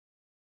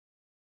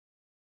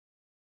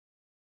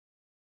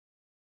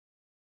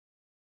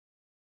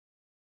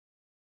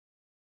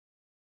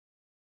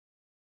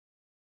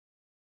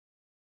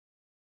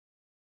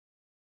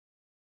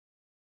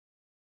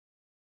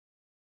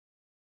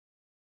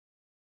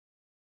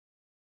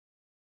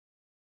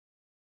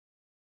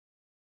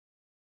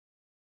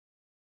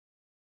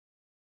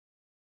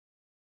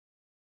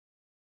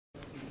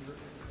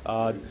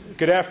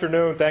Good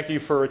afternoon. Thank you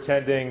for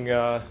attending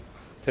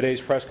today's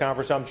press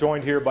conference. I'm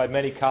joined here by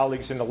many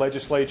colleagues in the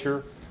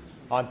legislature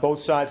on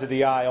both sides of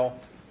the aisle.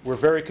 We're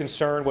very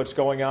concerned what's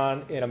going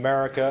on in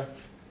America,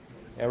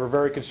 and we're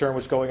very concerned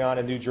what's going on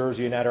in New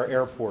Jersey and at our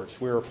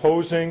airports. We're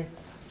opposing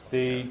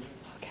the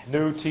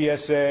new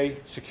TSA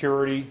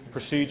security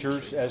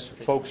procedures as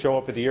folks show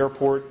up at the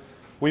airport.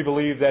 We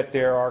believe that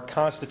there are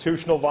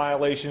constitutional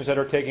violations that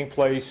are taking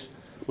place.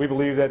 We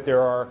believe that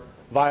there are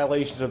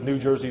violations of New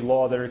Jersey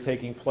law that are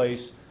taking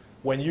place.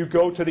 When you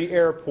go to the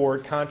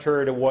airport,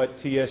 contrary to what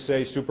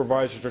TSA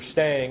supervisors are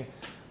saying,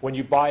 when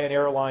you buy an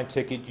airline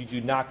ticket, you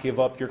do not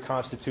give up your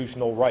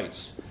constitutional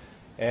rights.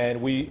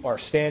 And we are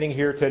standing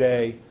here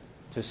today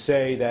to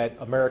say that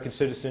American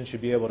citizens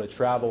should be able to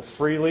travel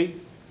freely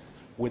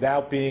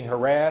without being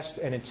harassed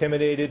and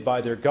intimidated by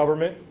their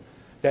government,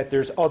 that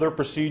there's other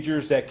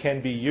procedures that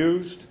can be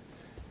used,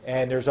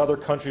 and there's other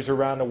countries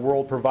around the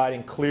world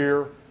providing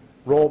clear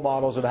role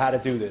models of how to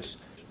do this.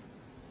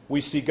 We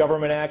see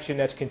government action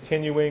that's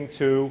continuing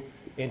to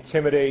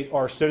intimidate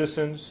our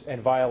citizens and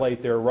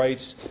violate their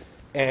rights,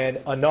 and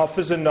enough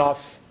is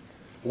enough.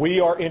 We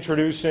are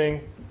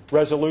introducing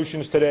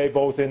resolutions today,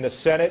 both in the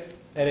Senate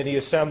and in the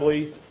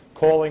Assembly,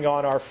 calling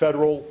on our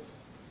federal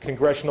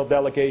congressional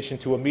delegation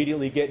to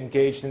immediately get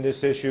engaged in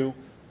this issue,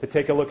 to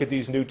take a look at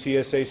these new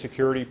TSA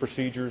security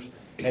procedures,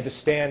 and to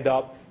stand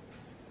up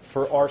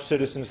for our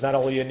citizens, not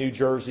only in New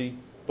Jersey,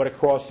 but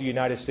across the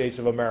United States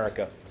of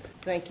America.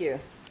 Thank you.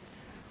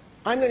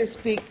 I'm going to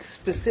speak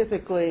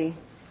specifically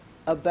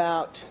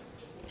about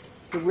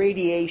the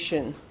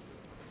radiation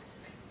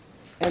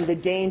and the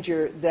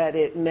danger that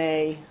it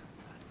may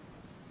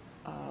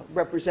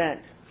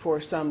represent for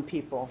some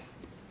people.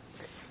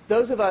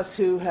 Those of us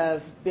who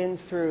have been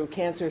through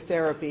cancer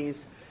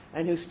therapies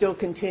and who still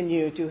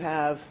continue to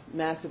have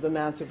massive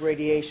amounts of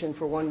radiation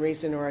for one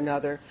reason or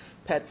another,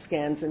 PET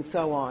scans and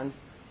so on,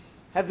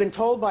 have been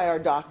told by our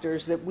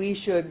doctors that we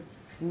should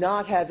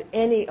not have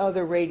any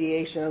other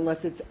radiation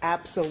unless it's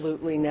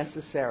absolutely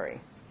necessary.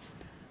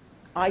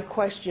 I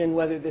question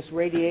whether this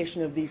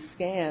radiation of these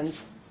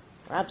scans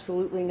are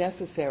absolutely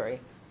necessary.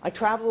 I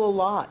travel a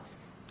lot,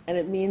 and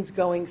it means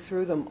going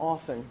through them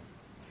often.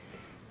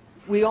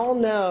 We all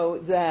know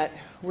that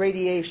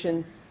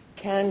radiation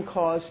can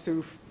cause,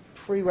 through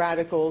free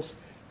radicals,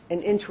 an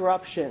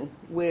interruption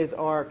with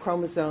our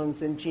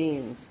chromosomes and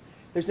genes.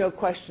 There's no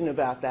question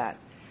about that.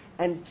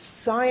 And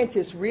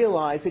scientists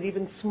realize that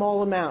even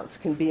small amounts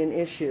can be an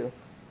issue.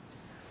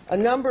 A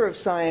number of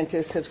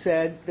scientists have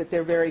said that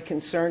they're very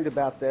concerned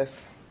about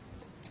this.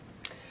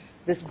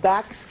 This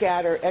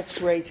backscatter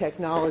X-ray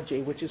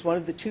technology, which is one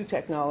of the two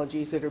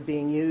technologies that are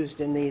being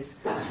used in these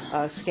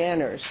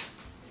scanners,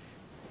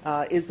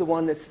 is the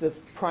one that's the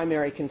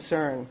primary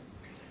concern.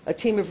 A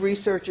team of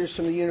researchers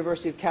from the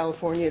University of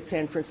California at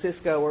San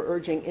Francisco are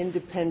urging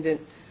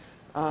independent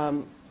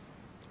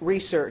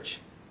research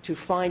to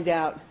find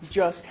out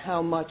just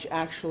how much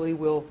actually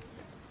will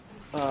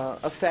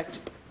affect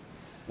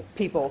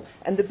people.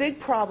 And the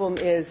big problem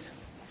is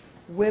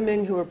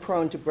women who are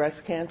prone to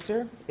breast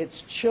cancer,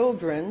 it's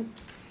children,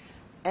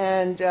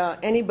 and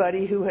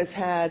anybody who has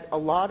had a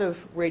lot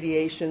of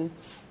radiation,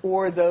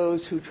 or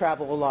those who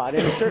travel a lot.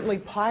 And certainly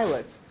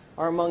pilots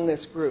are among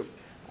this group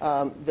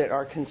that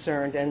are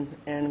concerned,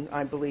 and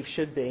I believe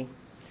should be.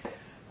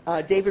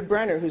 David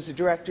Brenner, who's the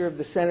director of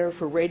the Center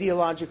for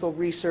Radiological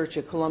Research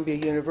at Columbia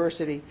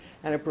University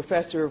and a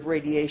professor of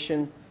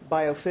radiation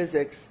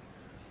biophysics,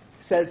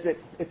 says that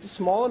it's a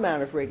small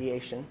amount of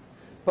radiation,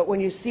 but when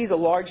you see the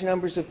large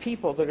numbers of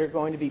people that are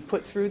going to be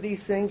put through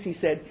these things, he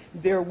said,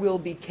 there will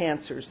be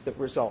cancers that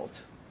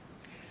result.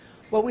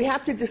 Well, we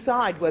have to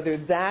decide whether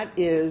that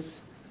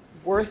is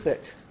worth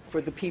it for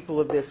the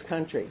people of this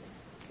country.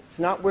 It's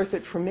not worth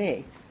it for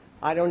me.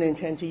 I don't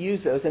intend to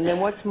use those. And then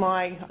what's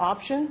my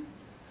option?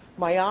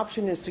 My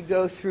option is to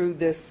go through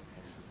this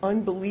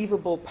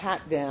unbelievable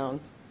pat-down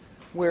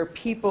where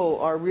people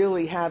are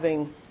really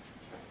having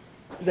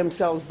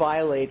themselves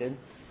violated.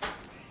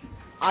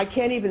 I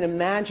can't even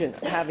imagine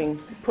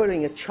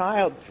putting a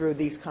child through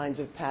these kinds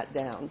of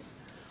pat-downs.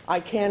 I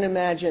can't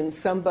imagine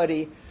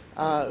somebody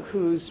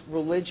whose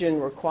religion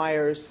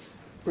requires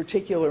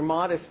particular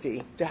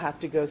modesty to have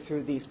to go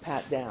through these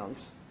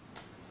pat-downs.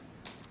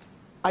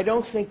 I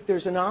don't think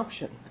there's an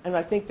option, and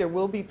I think there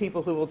will be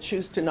people who will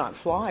choose to not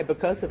fly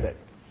because of it.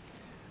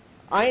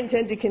 I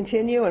intend to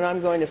continue, and I'm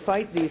going to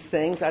fight these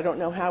things. I don't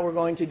know how we're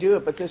going to do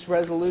it, but this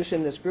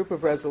resolution, this group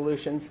of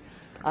resolutions,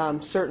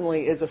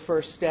 certainly is a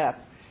first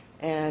step,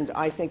 and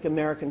I think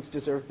Americans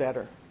deserve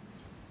better.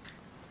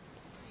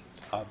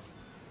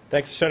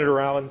 Thank you,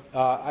 Senator Allen.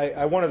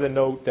 I wanted to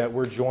note that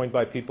we're joined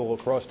by people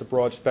across the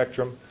broad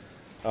spectrum.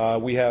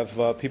 We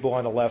have people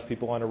on the left,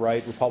 people on the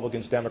right,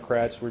 Republicans,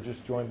 Democrats. We're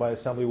just joined by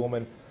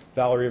Assemblywoman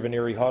Valerie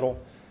Veneri-Huddle.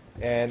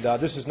 And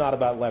this is not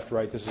about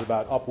left-right. This is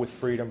about up with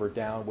freedom or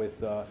down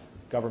with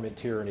government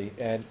tyranny.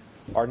 And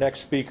our next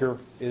speaker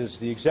is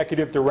the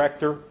Executive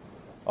Director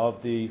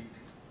of the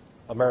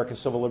American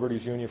Civil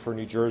Liberties Union for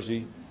New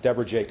Jersey,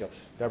 Deborah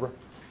Jacobs. Deborah?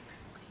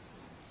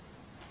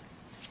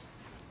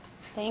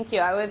 Thank you.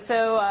 I was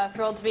so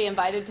thrilled to be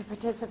invited to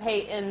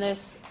participate in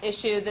this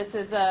issue. This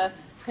is a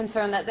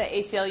concern that the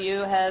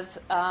ACLU has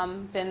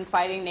been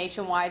fighting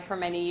nationwide for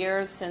many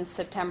years, since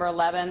September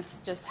 11th,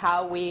 just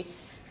how we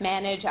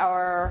manage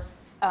our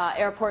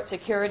airport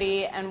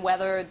security and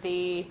whether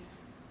the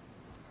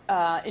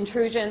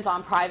intrusions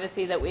on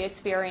privacy that we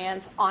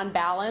experience on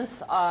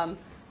balance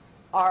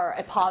are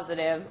a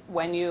positive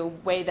when you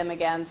weigh them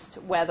against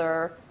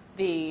whether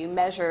the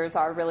measures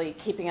are really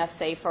keeping us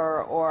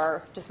safer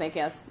or just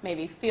making us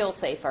maybe feel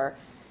safer.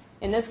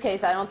 In this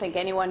case, I don't think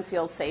anyone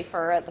feels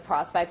safer at the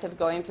prospect of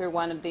going through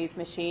one of these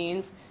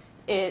machines.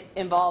 It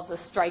involves a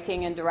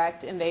striking and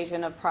direct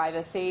invasion of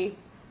privacy.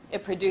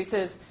 It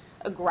produces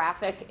a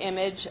graphic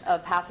image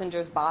of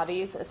passengers'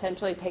 bodies,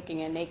 essentially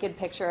taking a naked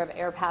picture of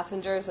air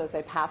passengers as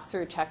they pass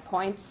through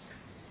checkpoints.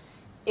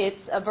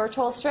 It's a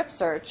virtual strip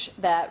search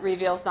that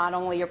reveals not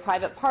only your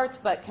private parts,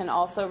 but can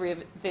also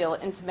reveal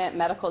intimate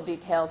medical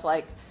details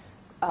like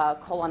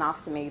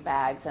colonostomy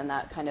bags and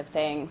that kind of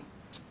thing.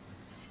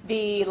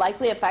 The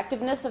likely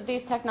effectiveness of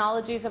these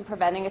technologies in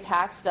preventing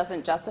attacks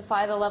doesn't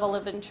justify the level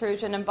of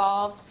intrusion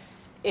involved.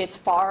 It's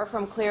far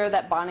from clear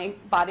that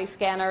body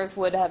scanners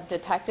would have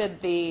detected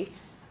the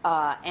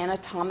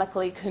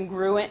anatomically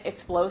congruent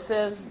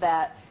explosives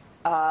that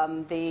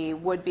the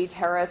would-be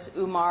terrorist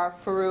Umar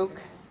Farouk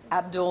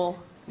Abdul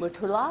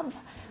Muttalib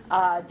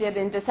did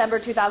in December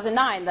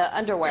 2009, the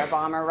underwear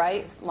bomber,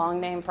 right?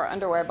 Long name for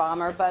underwear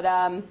bomber, but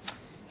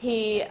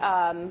he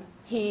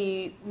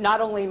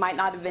not only might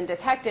not have been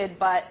detected,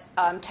 but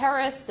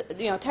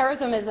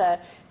terrorism is a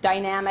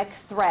dynamic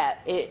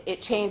threat.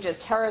 It changes.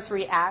 Terrorists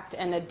react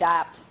and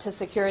adapt to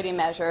security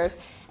measures,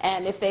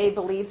 and if they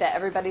believe that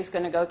everybody's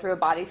going to go through a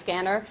body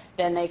scanner,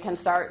 then they can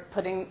start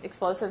putting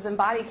explosives in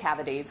body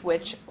cavities,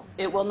 which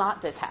it will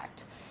not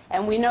detect.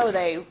 And we know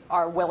they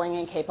are willing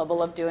and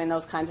capable of doing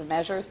those kinds of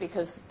measures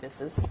because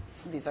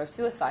these are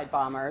suicide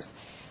bombers.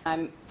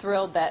 I'm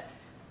thrilled that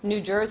New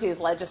Jersey's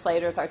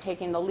legislators are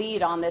taking the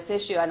lead on this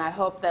issue, and I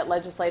hope that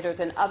legislators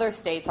in other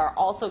states are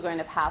also going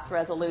to pass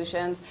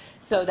resolutions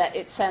so that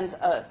it sends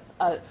a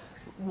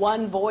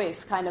one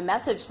voice kind of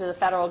message to the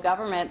federal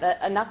government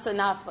that enough's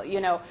enough.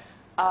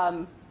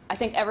 I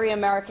think every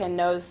American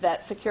knows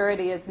that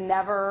security is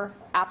never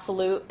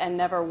absolute and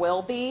never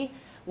will be.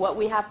 What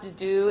we have to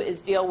do is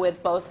deal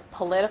with both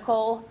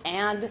political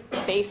and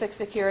basic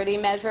security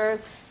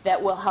measures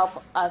that will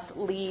help us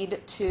lead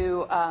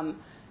to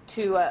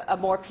a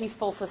more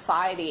peaceful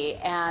society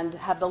and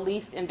have the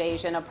least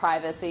invasion of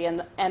privacy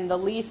and the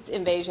least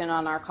invasion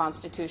on our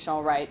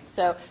constitutional rights.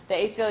 So the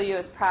ACLU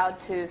is proud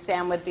to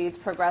stand with these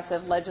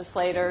progressive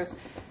legislators.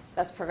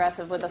 That's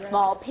progressive with a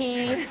small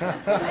p.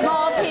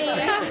 Small p.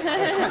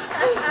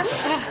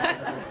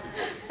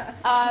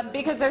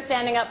 Because they're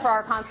standing up for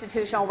our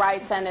constitutional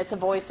rights, and it's a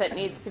voice that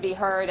needs to be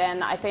heard.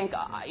 And I think,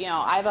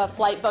 I have a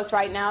flight booked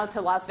right now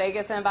to Las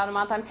Vegas in about a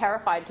month. I'm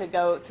terrified to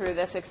go through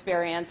this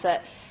experience.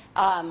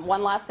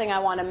 One last thing I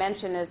want to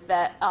mention is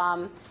that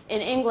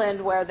in England,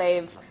 where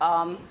they've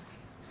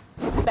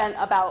spent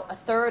about a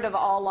third of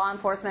all law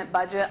enforcement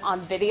budget on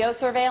video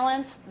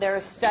surveillance,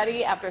 there's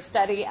study after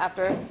study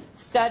after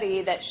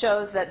study that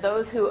shows that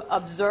those who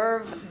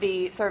observe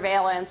the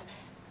surveillance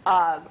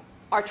are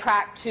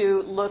tracked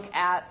to look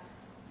at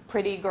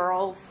pretty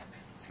girls'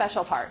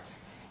 special parts.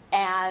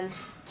 And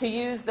to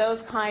use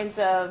those kinds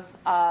of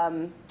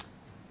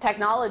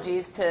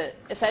technologies to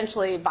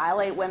essentially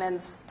violate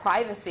women's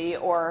privacy,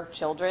 or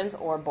children's,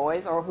 or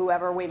boys, or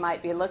whoever we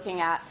might be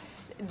looking at,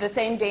 the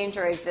same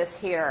danger exists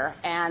here,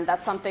 and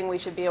that's something we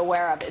should be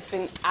aware of. It's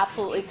been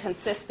absolutely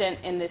consistent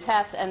in the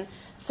tests, and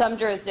some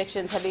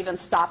jurisdictions have even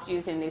stopped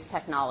using these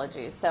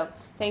technologies. So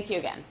thank you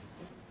again.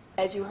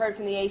 As you heard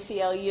from the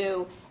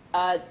ACLU,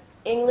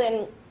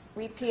 England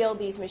repealed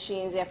these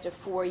machines after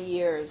 4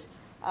 years.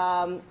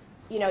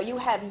 You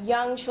have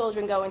young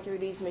children going through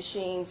these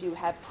machines. You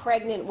have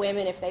pregnant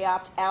women, if they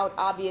opt out,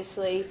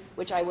 obviously,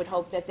 which I would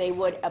hope that they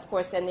would. Of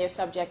course, then they're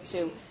subject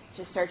to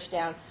search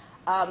down.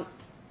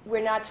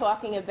 We're not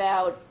talking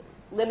about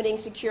limiting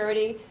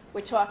security.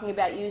 We're talking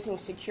about using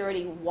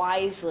security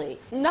wisely.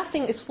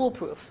 Nothing is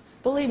foolproof.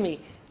 Believe me.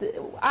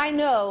 I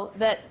know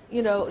that,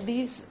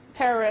 these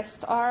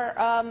terrorists are,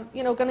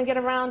 going to get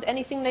around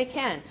anything they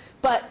can.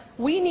 But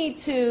we need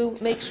to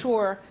make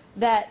sure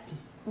that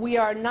we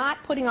are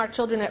not putting our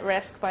children at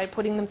risk by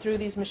putting them through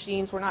these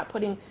machines. We're not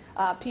putting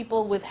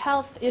people with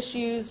health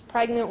issues,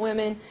 pregnant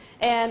women.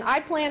 And I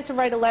plan to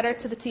write a letter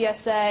to the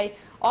TSA.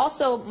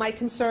 Also, my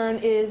concern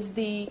is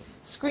the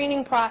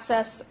screening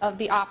process of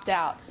the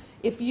opt-out.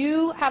 If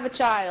you have a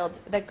child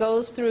that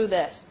goes through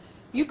this,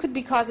 you could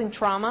be causing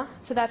trauma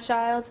to that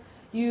child.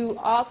 You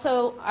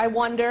also, I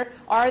wonder,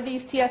 are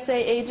these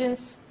TSA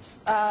agents,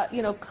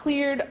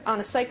 cleared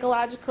on a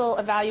psychological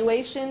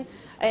evaluation?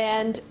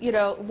 And,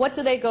 what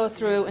do they go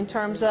through in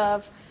terms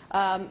of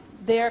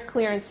their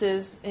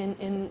clearances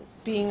in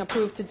being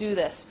approved to do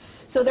this?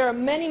 So there are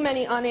many,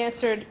 many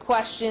unanswered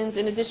questions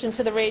in addition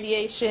to the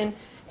radiation.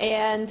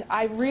 And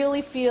I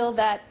really feel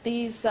that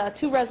these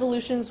two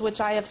resolutions, which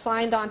I have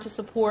signed on to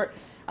support,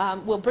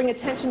 will bring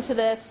attention to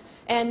this.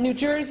 And New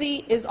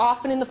Jersey is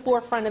often in the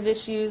forefront of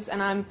issues,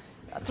 and I'm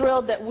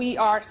thrilled that we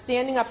are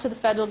standing up to the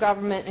federal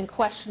government and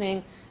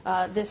questioning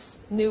this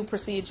new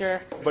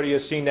procedure. Everybody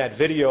has seen that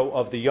video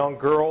of the young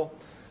girl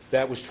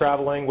that was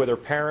traveling with her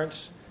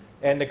parents,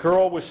 and the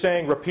girl was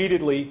saying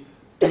repeatedly,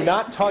 "Do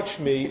not touch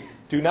me,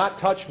 do not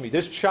touch me."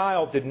 This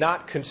child did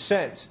not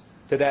consent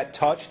to that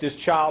touch. This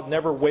child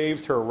never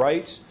waived her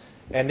rights,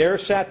 and there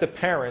sat the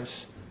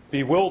parents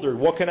bewildered.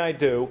 What can I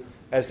do?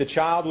 As the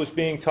child was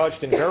being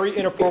touched in very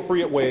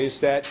inappropriate ways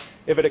that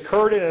if it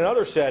occurred in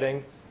another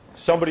setting,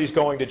 somebody's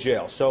going to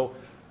jail. So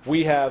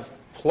we have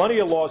plenty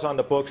of laws on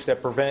the books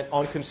that prevent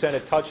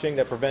unconsented touching,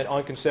 that prevent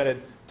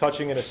unconsented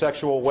touching in a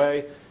sexual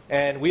way.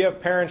 And we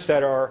have parents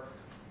that are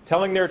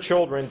telling their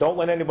children, don't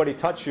let anybody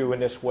touch you in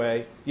this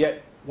way,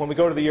 yet when we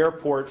go to the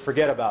airport,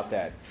 forget about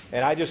that.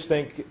 And I just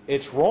think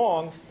it's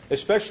wrong,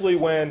 especially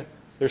when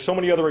there's so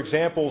many other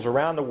examples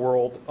around the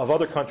world of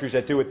other countries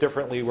that do it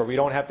differently, where we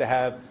don't have to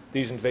have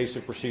these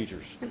invasive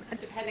procedures.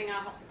 Depending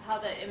on how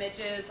the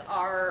images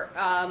are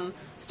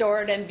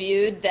stored and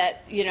viewed,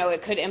 that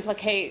it could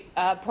implicate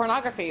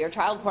pornography or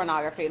child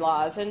pornography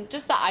laws, and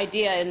just the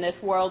idea in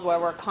this world where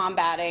we're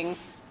combating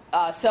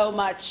so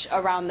much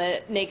around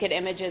the naked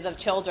images of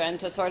children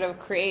to sort of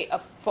create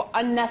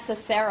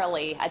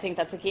unnecessarily, I think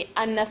that's the key,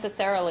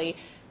 unnecessarily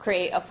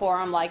create a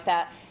forum like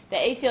that. The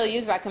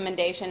ACLU's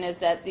recommendation is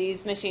that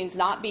these machines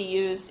not be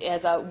used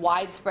as a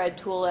widespread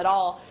tool at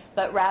all,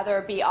 but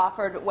rather be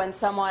offered when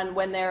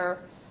their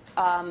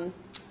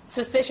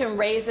suspicion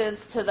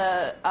rises to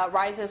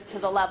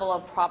the level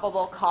of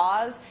probable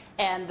cause,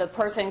 and the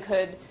person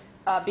could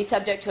be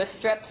subject to a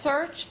strip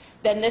search.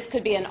 Then this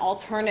could be an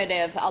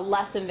alternative, a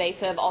less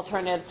invasive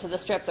alternative to the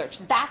strip search.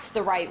 That's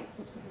the right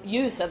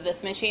use of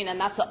this machine, and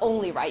that's the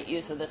only right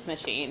use of this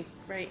machine.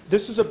 Right.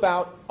 This is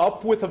about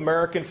up with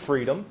American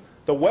freedom.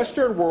 The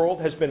Western world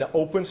has been an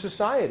open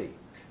society,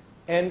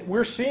 and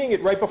we're seeing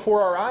it right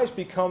before our eyes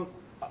become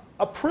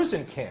a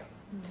prison camp.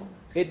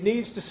 It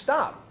needs to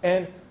stop.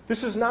 And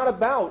this is not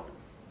about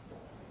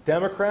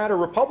Democrat or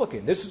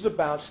Republican. This is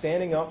about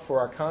standing up for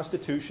our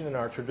Constitution and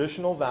our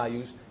traditional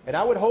values. And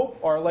I would hope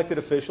our elected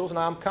officials, and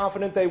I'm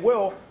confident they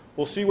will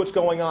see what's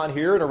going on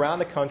here and around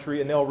the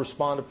country, and they'll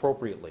respond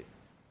appropriately.